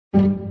你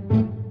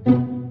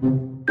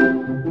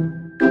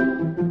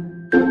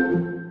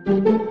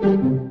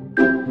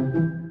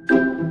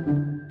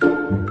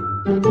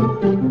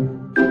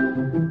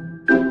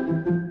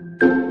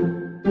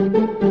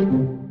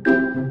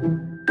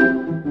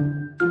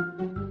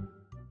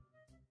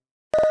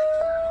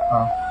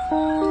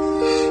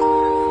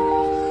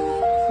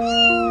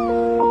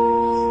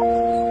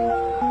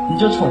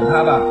就宠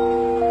他吧，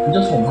你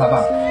就宠他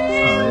吧。哎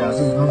呀，这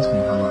不能宠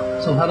他吧？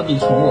宠他的比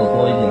宠我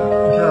多一点。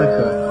你看他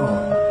可爱。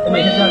我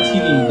每天这样亲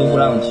你，你都不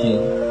让我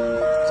亲。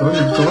怎么不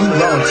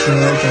让我亲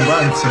呢？怎么不让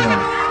你亲啊？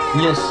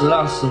你也时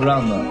让时不让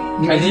的。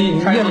你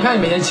也不看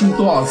你每天亲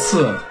多少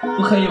次？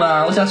不可以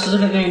吗？我想时时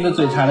刻跟你的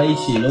嘴缠在一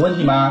起，有问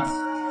题吗？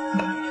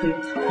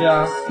对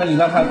啊，那你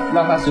让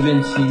他随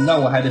便亲，那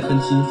我还得分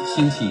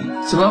心情。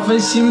什么分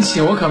心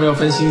情？我可没有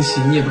分心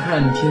情，你也不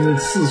看你亲的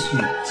次数。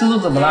次数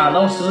怎么啦？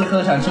那我时时刻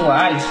刻想亲，我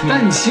爱亲。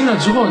但你亲了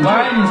之后，我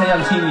爱你才想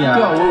亲你啊。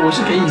对啊，我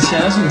是给你钱，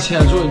但是你亲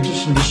了之后，就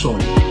是你的手。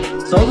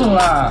手怎么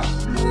啦？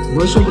我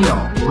会受不了，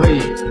我会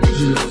就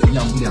是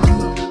痒不凉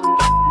的。